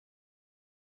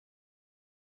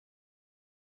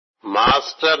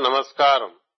Master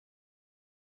నమస్కారం.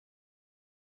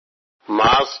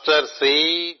 Master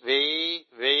C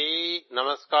వెయ్యి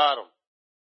నమస్కారం.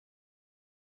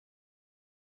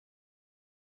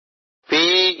 P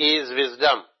is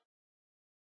wisdom.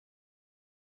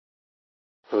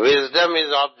 Wisdom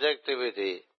is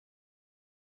objectivity.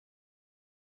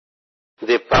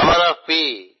 The power of P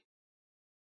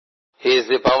is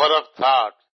the power of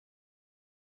thought.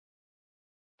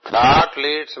 Thought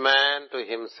leads man to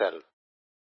himself.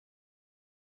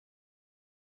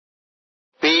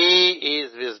 P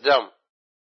is wisdom.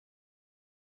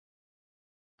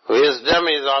 Wisdom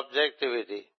is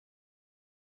objectivity.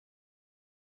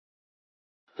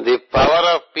 The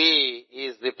power of P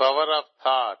is the power of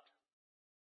thought.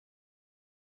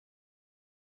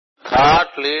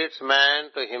 Thought leads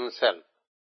man to himself.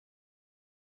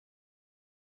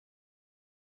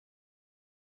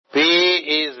 P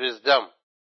is wisdom.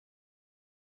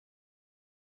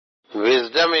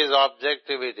 Wisdom is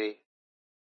objectivity.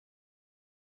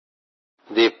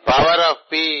 The power of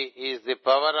P is the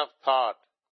power of thought.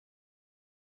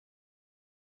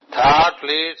 Thought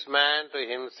leads man to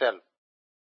himself.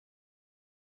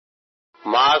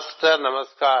 Master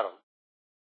నమస్కారం.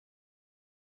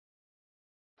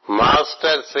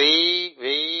 Master C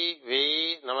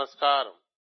వెయ్యి నమస్కారం.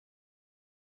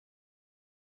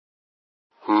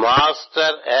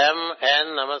 Master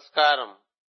MN నమస్కారం.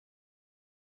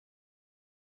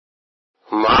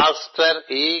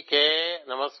 Master ఈకే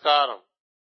నమస్కారం.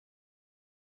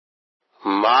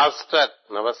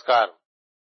 Master నమస్కారం.